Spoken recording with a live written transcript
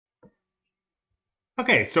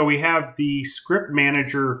Okay, so we have the script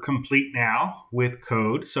manager complete now with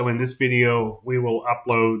code. So in this video, we will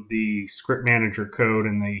upload the script manager code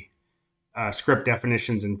and the script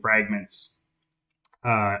definitions and fragments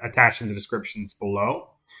attached in the descriptions below.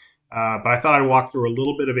 But I thought I'd walk through a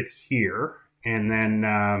little bit of it here, and then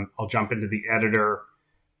I'll jump into the editor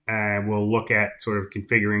and we'll look at sort of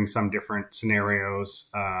configuring some different scenarios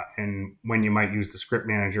and when you might use the script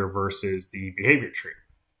manager versus the behavior tree.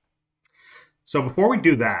 So before we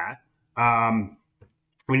do that,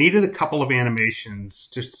 we needed a couple of animations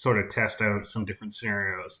just to sort of test out some different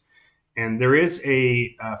scenarios. And there is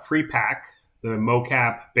a free pack, the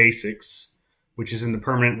mocap basics, which is in the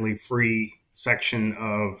permanently free section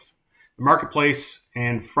of the marketplace.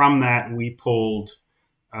 And from that, we pulled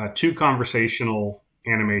two conversational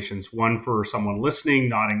animations, one for someone listening,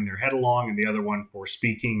 nodding their head along, and the other one for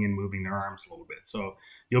speaking and moving their arms a little bit. So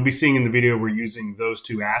you'll be seeing in the video, we're using those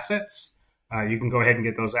two assets. You can go ahead and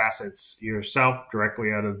get those assets yourself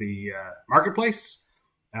directly out of the marketplace.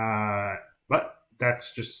 But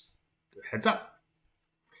that's just a heads up.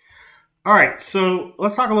 All right, so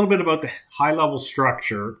let's talk a little bit about the high-level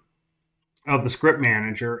structure of the script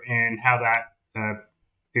manager and how that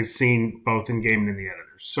is seen both in game and in the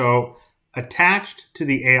editor. So attached to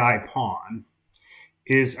the AI pawn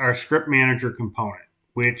is our script manager component,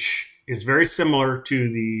 which is very similar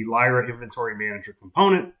to the Lyra Inventory Manager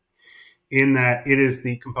component, in that it is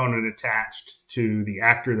the component attached to the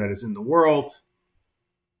actor that is in the world,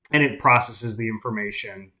 and it processes the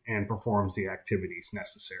information and performs the activities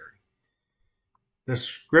necessary. The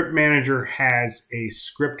script manager has a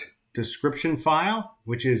script description file,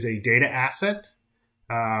 which is a data asset,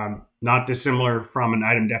 not dissimilar from an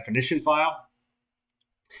item definition file.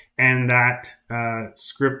 And that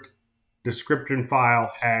script description file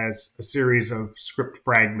has a series of script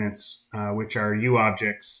fragments, which are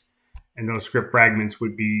UObjects. And those script fragments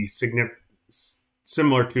would be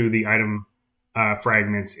similar to the item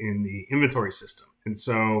fragments in the inventory system. And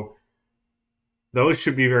so those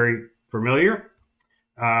should be very familiar.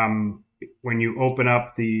 When you open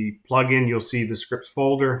up the plugin, you'll see the scripts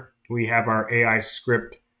folder. We have our AI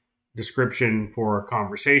script description for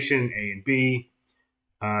conversation, A and B,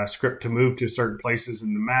 script to move to certain places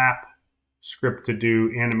in the map, script to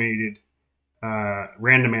do animated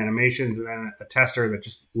random animations, and then a tester that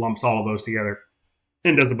just lumps all of those together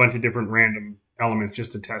and does a bunch of different random elements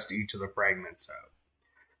just to test each of the fragments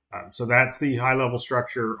out. So that's the high-level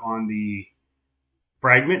structure on the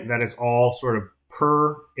fragment. That is all sort of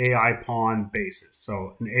per AI pawn basis.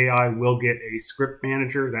 So an AI will get a script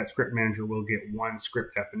manager. That script manager will get one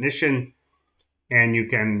script definition, and you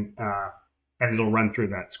can, and it'll run through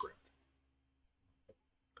that script.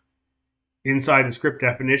 Inside the script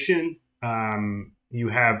definition, you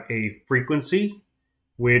have a frequency,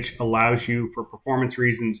 which allows you, for performance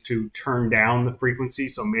reasons, to turn down the frequency.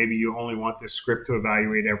 So maybe you only want this script to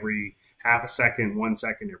evaluate every half a second, 1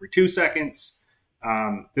 second, every 2 seconds.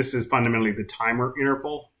 This is fundamentally the timer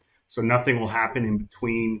interval. So nothing will happen in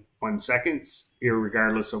between 1 second,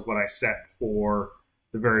 regardless of what I set for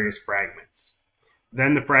the various fragments.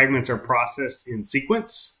 Then the fragments are processed in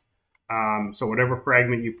sequence. So whatever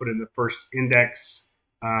fragment you put in the first index,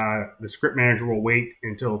 the script manager will wait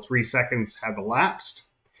until 3 seconds have elapsed,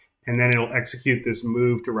 and then it'll execute this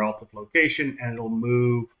move to relative location, and it'll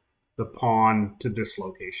move the pawn to this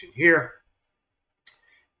location here.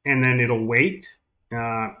 And then it'll wait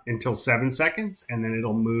until 7 seconds, and then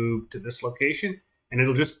it'll move to this location, and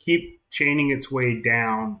it'll just keep chaining its way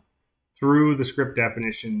down through the script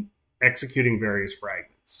definition, executing various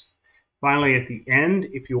fragments. Finally, at the end,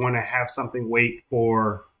 if you want to have something wait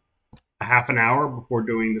for a half an hour before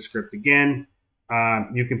doing the script again,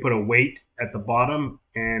 you can put a wait at the bottom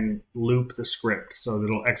and loop the script. So that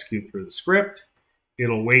it'll execute through the script.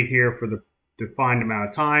 It'll wait here for the defined amount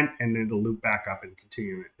of time, and then it'll loop back up and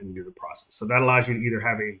continue and do the process. So that allows you to either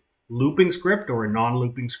have a looping script or a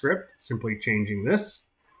non-looping script, simply changing this.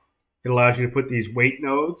 It allows you to put these wait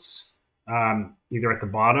nodes either at the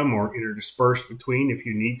bottom or interdispersed between if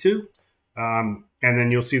you need to. And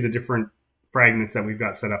then you'll see the different fragments that we've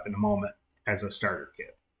got set up in a moment as a starter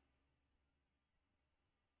kit.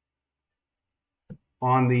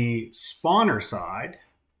 On the spawner side,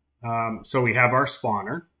 so we have our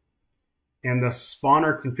spawner, and the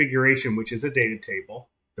spawner configuration, which is a data table,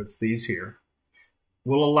 that's these here,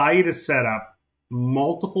 will allow you to set up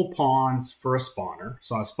multiple pawns for a spawner.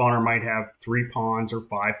 So a spawner might have 3 pawns or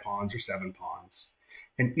 5 pawns or 7 pawns.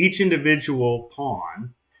 And each individual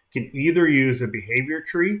pawn can either use a behavior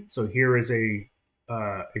tree. So here is a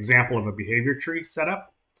example of a behavior tree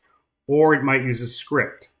setup, or it might use a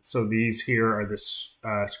script. So these here are the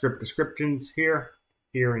script descriptions here.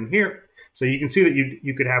 here, and here. So you can see that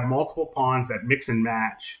you could have multiple pawns that mix and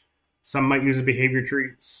match. Some might use a behavior tree,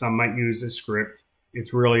 some might use a script.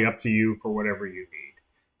 It's really up to you for whatever you need.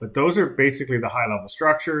 But those are basically the high-level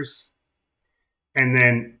structures. And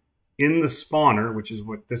then in the spawner, which is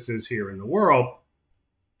what this is here in the world,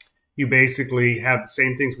 you basically have the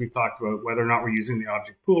same things we've talked about, whether or not we're using the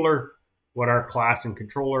object pooler, what our class and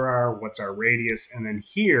controller are, what's our radius, and then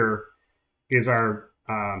here is our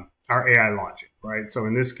AI logic, right? So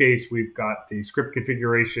in this case, we've got the script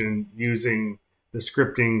configuration using the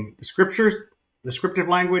descriptive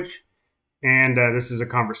language, and this is a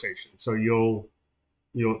conversation. So you'll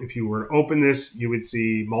if you were to open this, you would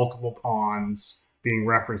see multiple pawns being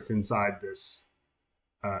referenced inside this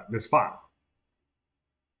this file.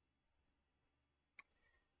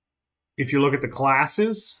 If you look at the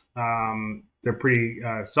classes, they're pretty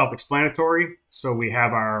self-explanatory. So we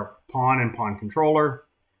have our pawn and pawn controller.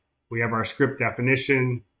 We have our script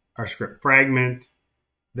definition, our script fragment,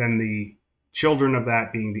 then the children of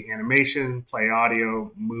that being the animation, play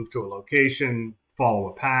audio, move to a location, follow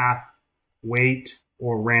a path, wait,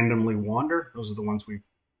 or randomly wander. Those are the ones we've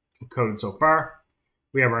coded so far.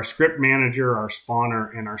 We have our script manager, our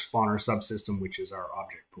spawner, and our spawner subsystem, which is our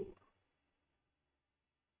object pooler.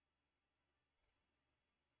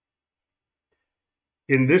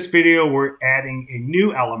 In this video, we're adding a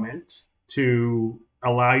new element to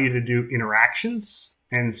allow you to do interactions.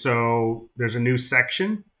 And so there's a new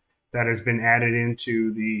section that has been added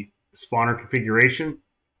into the spawner configuration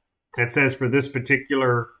that says for this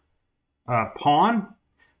particular pawn,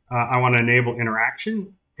 I want to enable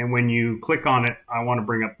interaction. And when you click on it, I want to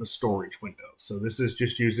bring up the storage window. So this is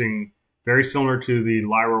just using very similar to the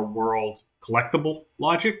Lyra world collectible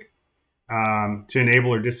logic to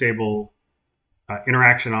enable or disable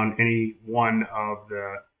interaction on any one of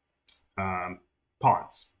the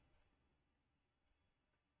pawns.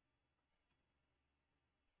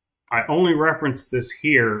 I only reference this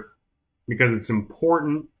here because it's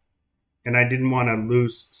important and I didn't want to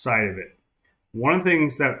lose sight of it. One of the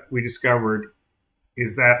things that we discovered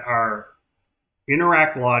is that our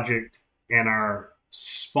interact logic and our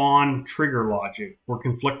spawn trigger logic were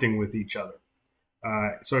conflicting with each other.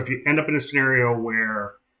 So if you end up in a scenario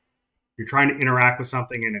where you're trying to interact with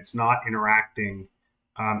something and it's not interacting,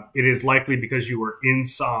 it is likely because you were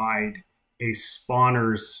inside a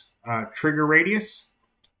spawner's trigger radius,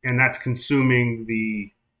 and that's consuming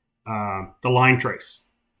the line trace.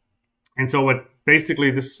 And so what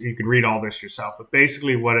basically this, you can read all this yourself, but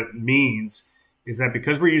basically what it means is that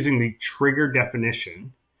because we're using the trigger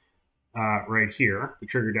definition right here, the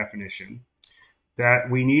trigger definition, that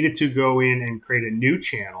we needed to go in and create a new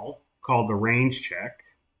channel called the range check.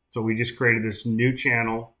 So we just created this new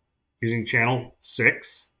channel using channel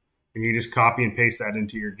 6, and you just copy and paste that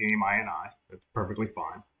into your game INI. That's perfectly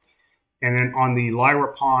fine. And then on the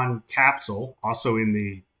Lyra pawn capsule, also in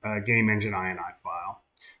the game engine INI file,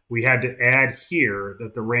 we had to add here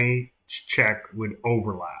that the range check would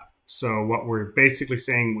overlap. So what we're basically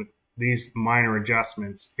saying with these minor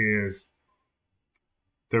adjustments is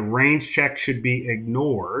the range check should be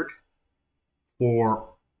ignored for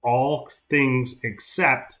all things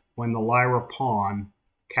except when the Lyra pawn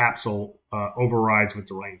capsule overrides with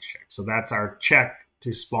the range check. So that's our check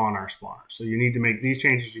to spawn our spawner. So you need to make these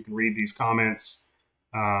changes. You can read these comments.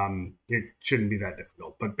 It shouldn't be that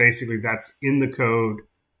difficult, but basically that's in the code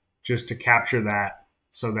just to capture that,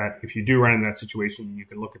 so that if you do run in that situation, you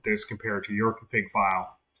can look at this, compare it to your config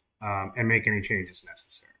file, and make any changes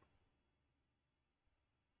necessary.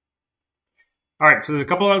 All right, so there's a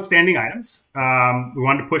couple of outstanding items. We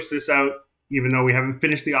wanted to push this out, even though we haven't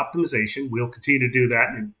finished the optimization. We'll continue to do that,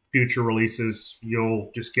 and in future releases,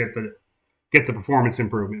 you'll just get the performance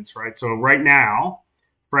improvements, right? So right now,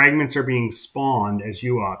 fragments are being spawned as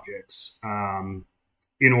U objects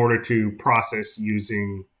in order to process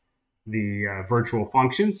using the virtual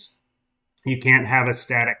functions. You can't have a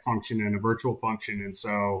static function and a virtual function, and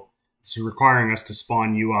so this is requiring us to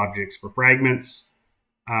spawn U objects for fragments.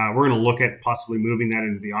 We're going to look at possibly moving that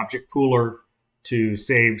into the object pooler to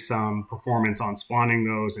save some performance on spawning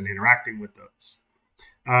those and interacting with those.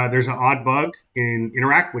 There's an odd bug in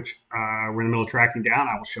Interact, which we're in the middle of tracking down.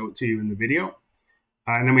 I will show it to you in the video.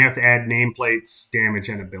 And then we have to add nameplates, damage,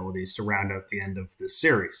 and abilities to round out the end of this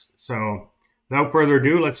series. So without further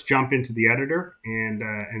ado, let's jump into the editor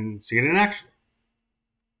and see it in action.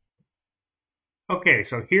 Okay,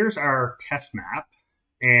 so here's our test map.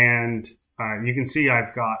 And you can see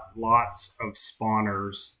I've got lots of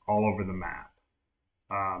spawners all over the map.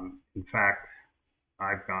 In fact,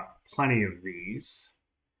 I've got plenty of these.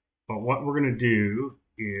 But what we're going to do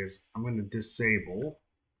is I'm going to disable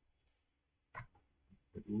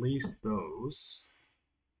at least those.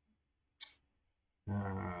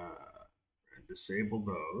 Disable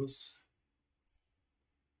those.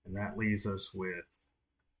 And that leaves us with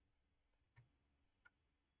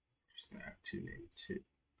 282.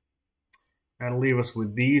 That'll leave us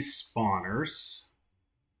with these spawners.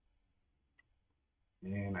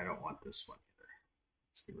 And I don't want this one either.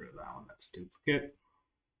 Let's get rid of that one. That's a duplicate.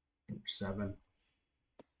 Number 7.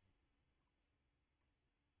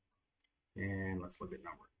 And let's look at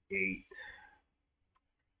number 8.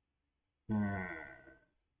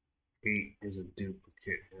 8 is a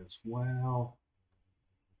duplicate as well.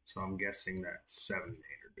 So I'm guessing that 7 and 8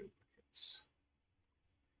 are duplicates.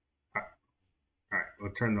 All right,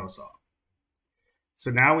 we'll turn those off. So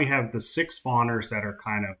now we have the 6 spawners that are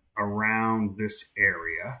kind of around this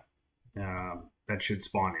area that should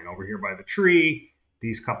spawn in. Over here by the tree,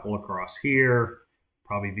 these couple across here,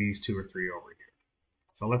 probably these 2 or 3 over here.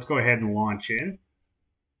 So let's go ahead and launch in.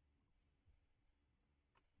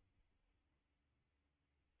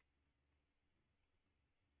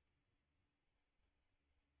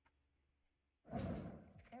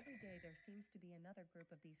 Every day there seems to be another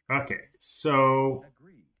group of these. Okay, so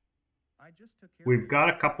we've got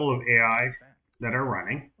a couple of AIs that are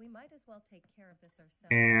running. We might as well take care of this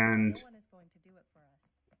ourselves. And no one is going to do it for us.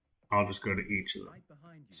 I'll just go to each of them.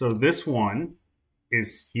 So this one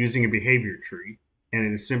is using a behavior tree, and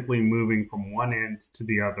it is simply moving from one end to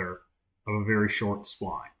the other of a very short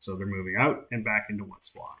spline. So they're moving out and back into one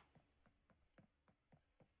spline.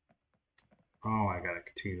 Oh, I gotta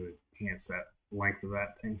continue to enhance that length of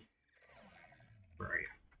that thing. Where are you?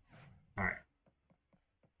 All right.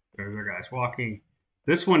 There's our guys walking.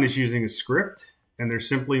 This one is using a script, and they're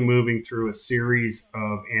simply moving through a series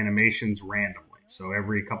of animations randomly. So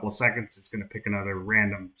every couple of seconds, it's going to pick another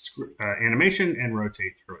random animation and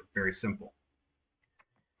rotate through it. Very simple.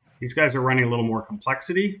 These guys are running a little more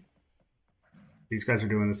complexity. These guys are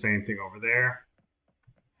doing the same thing over there.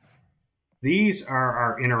 These are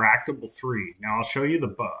our interactable 3. Now I'll show you the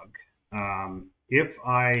bug. If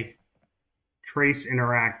I trace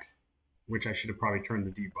interact, which I should have probably turned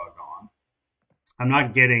the debug on, I'm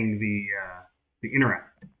not getting the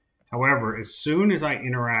interact. However, as soon as I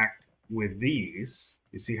interact with these,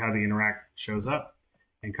 you see how the interact shows up,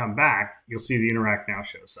 and come back, you'll see the interact now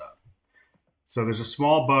shows up. So there's a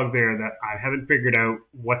small bug there that I haven't figured out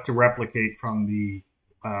what to replicate from the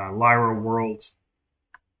Lyra World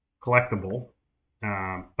collectible.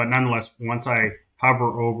 But nonetheless, once I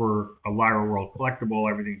hover over a Lyra World collectible,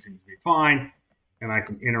 everything seems to be fine. And I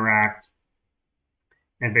can interact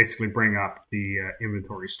and basically bring up the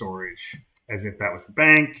inventory storage as if that was a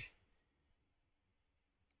bank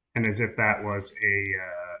and as if that was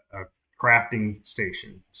a crafting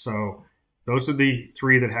station. So those are the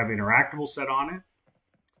 3 that have interactable set on it.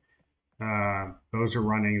 Those are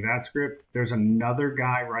running that script. There's another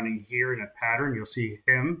guy running here in a pattern. You'll see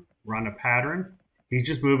him run a pattern. He's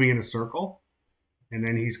just moving in a circle, and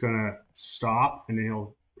then he's going to stop, and then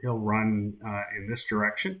he'll run in this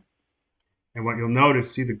direction. And what you'll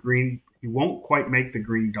notice, see the green, he won't quite make the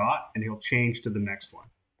green dot, and he'll change to the next one.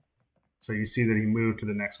 So you see that he moved to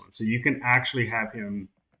the next one. So you can actually have him,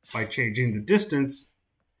 by changing the distance,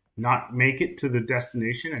 not make it to the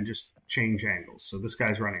destination and just change angles. So this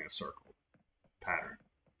guy's running a circle pattern.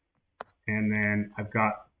 And then I've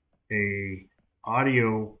got a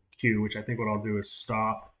audio cue, which I think what I'll do is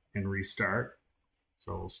stop and restart.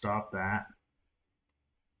 So we'll stop that.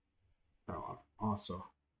 Oh, I'm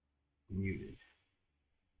also muted.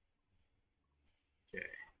 Okay.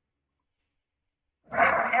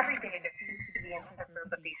 Every day there seems to be another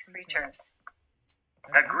group of these creatures.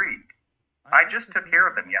 Agreed. I just took care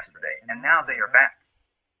of them yesterday, and now they are back.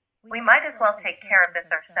 We might as well take care of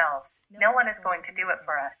this ourselves. No one is going to do it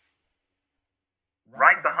for us.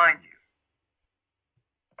 Right behind you.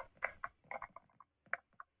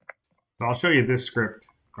 So I'll show you this script,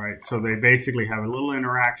 right? So they basically have a little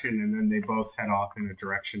interaction, and then they both head off in a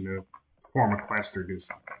direction to perform a quest or do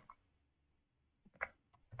something.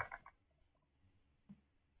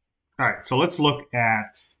 All right, so let's look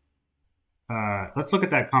at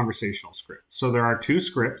that conversational script. So there are 2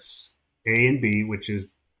 scripts, A and B, which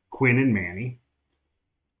is Quinn and Manny,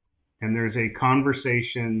 and there's a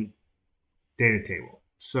conversation data table.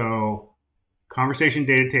 So conversation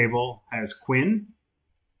data table has Quinn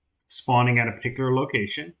spawning at a particular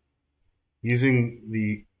location using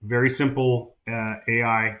the very simple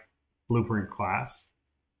AI blueprint class,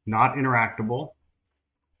 not interactable,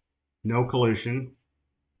 no collision,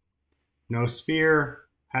 no sphere,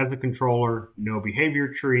 has a controller, no behavior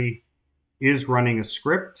tree, is running a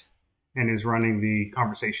script, and is running the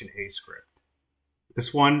conversation A script.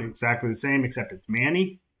 This one, exactly the same, except it's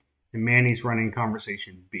Manny, and Manny's running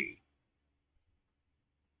conversation B.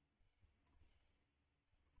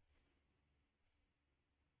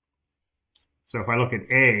 So if I look at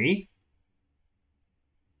A,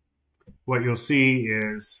 what you'll see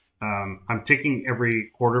is I'm ticking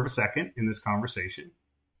every quarter of a second in this conversation.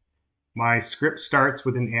 My script starts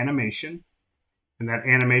with an animation, and that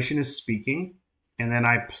animation is speaking, and then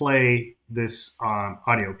I play this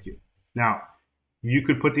audio cue. Now, you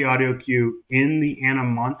could put the audio cue in the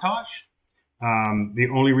anim montage. The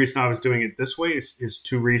only reason I was doing it this way is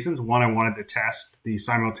two reasons. One, I wanted to test the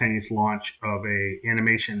simultaneous launch of a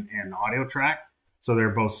animation and audio track, so they're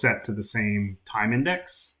both set to the same time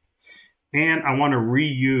index. And I want to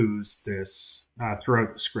reuse this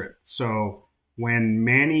throughout the script. So when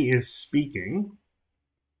Manny is speaking,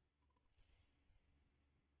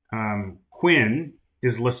 Quinn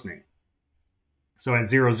is listening. So at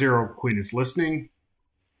 00, Quinn is listening.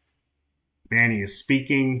 Manny is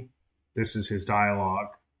speaking. This is his dialogue.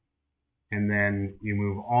 And then you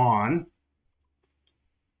move on.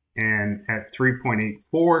 And at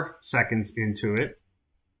 3.84 seconds into it,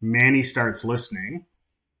 Manny starts listening.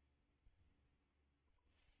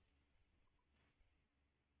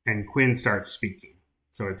 And Quinn starts speaking.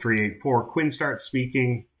 So at 3.84, Quinn starts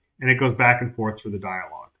speaking, and it goes back and forth through the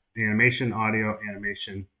dialogue. Animation, audio,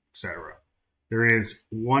 animation, etc. There is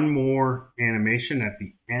one more animation at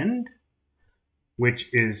the end, which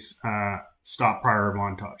is stop prior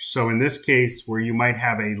montage. So in this case, where you might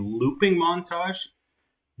have a looping montage,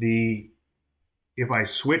 if I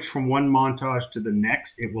switch from one montage to the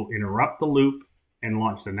next, it will interrupt the loop and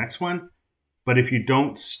launch the next one. But if you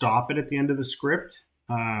don't stop it at the end of the script,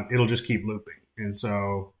 it'll just keep looping. And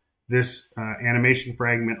so this animation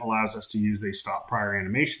fragment allows us to use a stop prior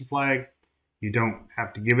animation flag. You don't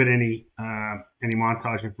have to give it any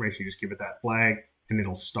montage information. You just give it that flag, and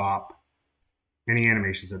it'll stop any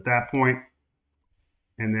animations at that point.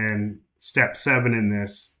 And then step 7 in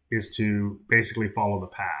this is to basically follow the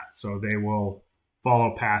path. So they will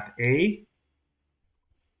follow path A,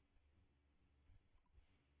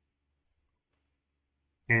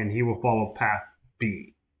 and he will follow path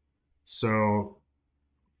B. So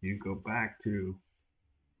you go back to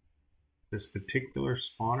this particular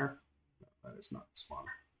spawner. No, that is not the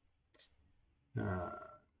spawner.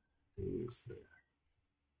 Who's there?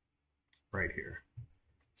 Right here.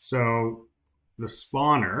 So the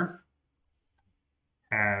spawner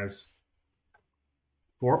has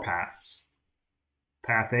 4 paths.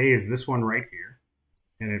 Path A is this one right here,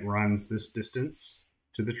 and it runs this distance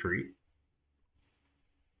to the tree.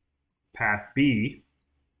 Path B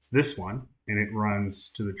is this one, and it runs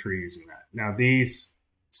to the tree using that. Now these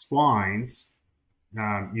splines,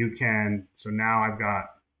 you can, so now I've got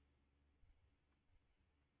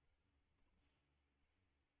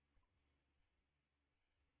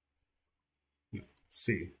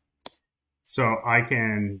C. So I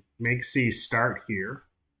can make C start here,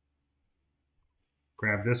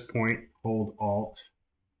 grab this point, hold Alt,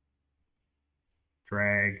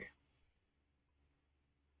 drag,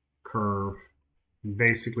 curve, and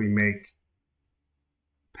basically make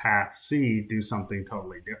path C do something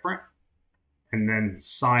totally different, and then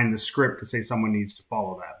sign the script to say someone needs to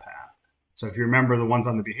follow that path. So if you remember the ones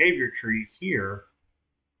on the behavior tree here,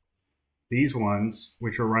 these ones,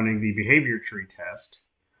 which are running the behavior tree test,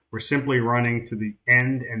 we're simply running to the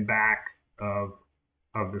end and back of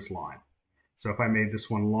this line. So if I made this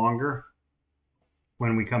one longer,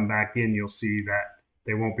 when we come back in, you'll see that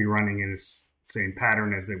they won't be running in the same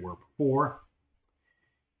pattern as they were before.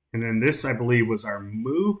 And then this, I believe, was our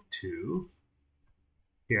move to.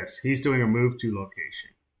 Yes, he's doing a move to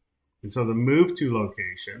location. And so the move to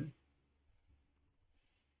location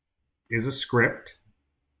is a script.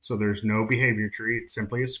 So there's no behavior tree. It's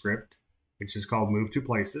simply a script, which is called move to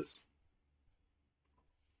places.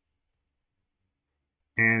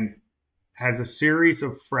 And has a series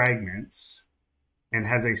of fragments and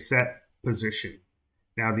has a set position.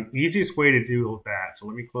 Now, the easiest way to do that, so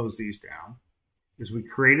let me close these down, is we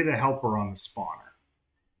created a helper on the spawner.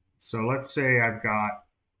 So let's say I've got,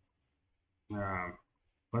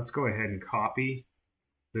 let's go ahead and copy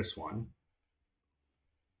this one.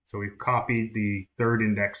 So we've copied the 3rd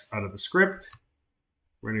index out of the script.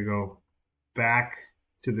 We're going to go back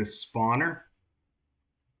to this spawner.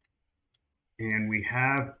 And we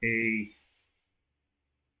have a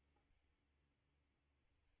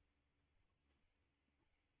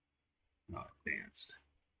advanced.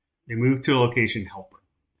 A move to location helper.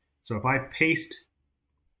 So if I paste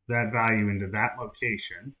that value into that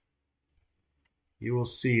location, you will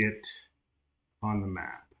see it on the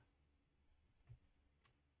map.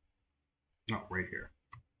 Oh, right here.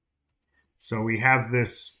 So we have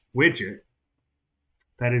this widget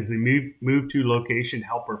that is the move to location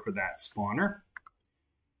helper for that spawner.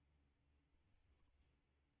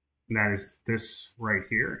 And that is this right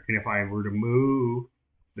here. And if I were to move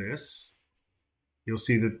this, you'll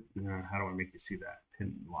see that, how do I make you see that?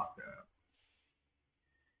 Pin lock that up.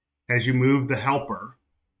 As you move the helper,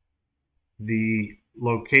 the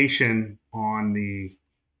location on the,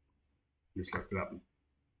 just lift it up and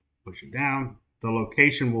push it down, the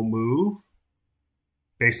location will move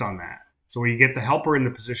based on that. So when you get the helper in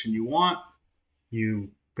the position you want,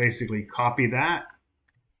 you basically copy that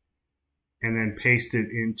and then paste it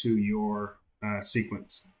into your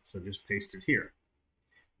sequence. So just paste it here.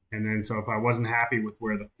 And then, so if I wasn't happy with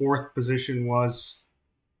where the 4th position was,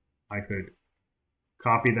 I could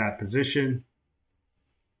copy that position,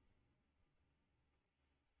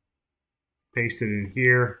 paste it in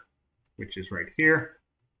here, which is right here.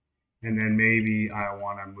 And then maybe I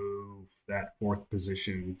want to move that 4th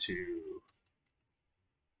position to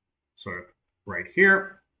sort of right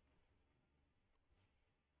here.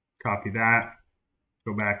 Copy that,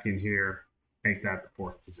 go back in here, make that the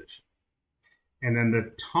 4th position. And then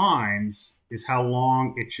the times is how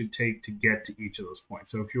long it should take to get to each of those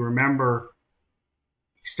points. So if you remember,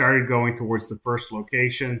 he started going towards the 1st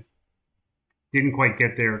location, didn't quite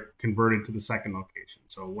get there, converted to the 2nd location.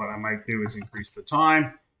 So what I might do is increase the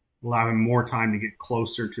time, allow him more time to get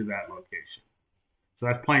closer to that location. So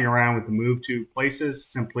that's playing around with the move to places,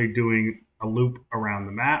 simply doing a loop around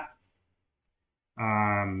the map.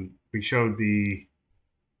 We showed the,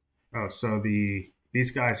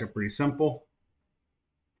 these guys are pretty simple.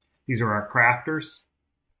 These are our crafters.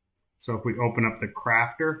 So if we open up the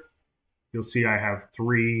crafter, you'll see I have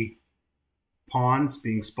 3 pawns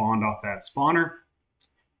being spawned off that spawner.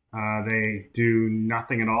 They do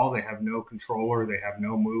nothing at all. They have no controller. They have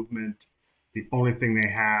no movement. The only thing they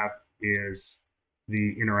have is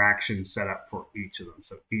the interaction set up for each of them.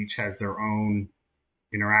 So each has their own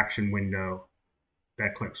interaction window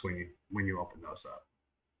that clicks when you open those up.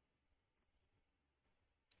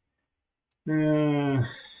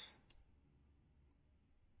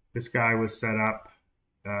 This guy was set up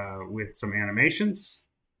with some animations.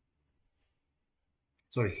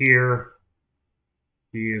 So here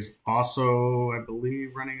he is also, I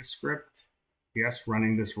believe, running a script. Yes,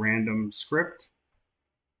 running this random script.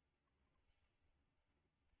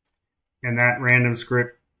 And that random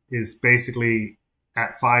script is basically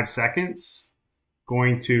at 5 seconds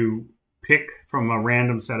going to pick from a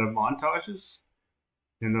random set of montages.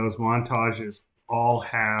 And those montages all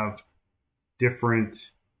have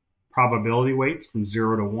different probability weights from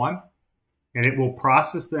 0 to 1. And it will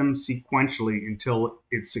process them sequentially until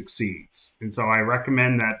it succeeds. And so I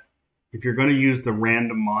recommend that if you're going to use the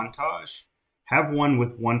random montage, have one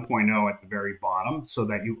with 1.0 at the very bottom so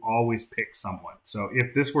that you always pick someone. So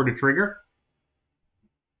if this were to trigger,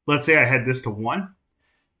 let's say I had this to 1,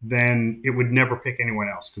 then it would never pick anyone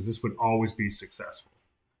else because this would always be successful.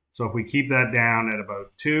 So if we keep that down at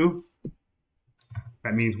about 2,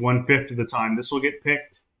 that means 1/5 of the time this will get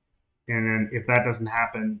picked. And then if that doesn't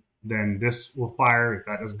happen, then this will fire. If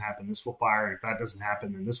that doesn't happen, this will fire. If that doesn't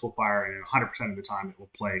happen, then this will fire. And 100% of the time, it will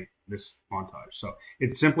play this montage. So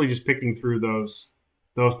it's simply just picking through those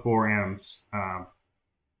 4 M's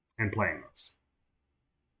and playing those.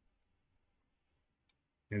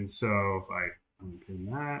 And so if I unpin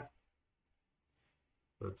that,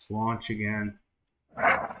 let's launch again. There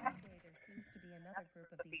seems to be another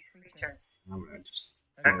group of these creatures. I'm going to just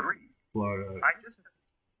Agreed.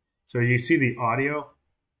 So you see the audio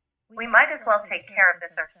We might as well take care of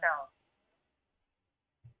this ourselves.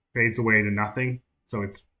 fades away to nothing. So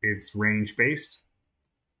it's range based.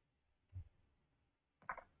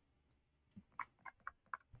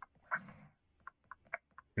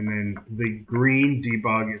 And then the green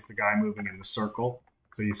debug is the guy moving in the circle.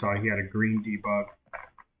 So you saw he had a green debug.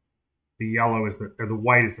 The yellow is the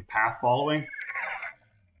white is the path following.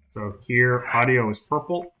 So here audio is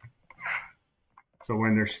purple. So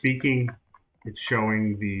when they're speaking, it's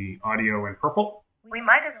showing the audio in purple. We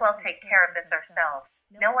might as well take care of this ourselves.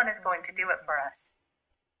 No one is going to do it for us.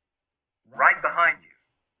 Right behind you.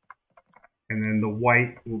 And then the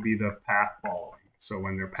white will be the path following. So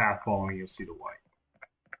when they're path following, you'll see the white.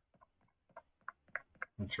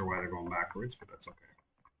 Not sure why they're going backwards, but that's okay.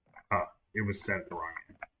 Oh, it was set at the wrong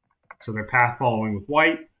end. So they're path following with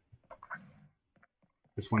white.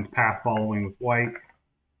 This one's path following with white.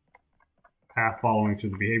 Path following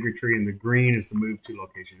through the behavior tree, and the green is the move to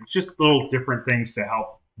location. It's just little different things to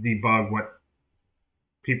help debug what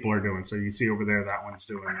people are doing. So you see over there, that one's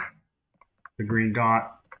doing the green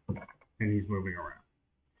dot, and he's moving around.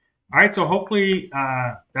 All right, so hopefully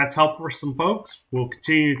that's helpful for some folks. We'll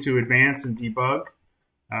continue to advance and debug.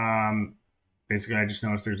 Basically, I just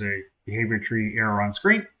noticed there's a behavior tree error on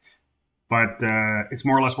screen, but it's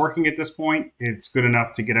more or less working at this point. It's good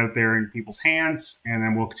enough to get out there in people's hands, and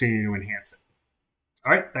then we'll continue to enhance it.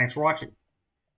 All right, thanks for watching.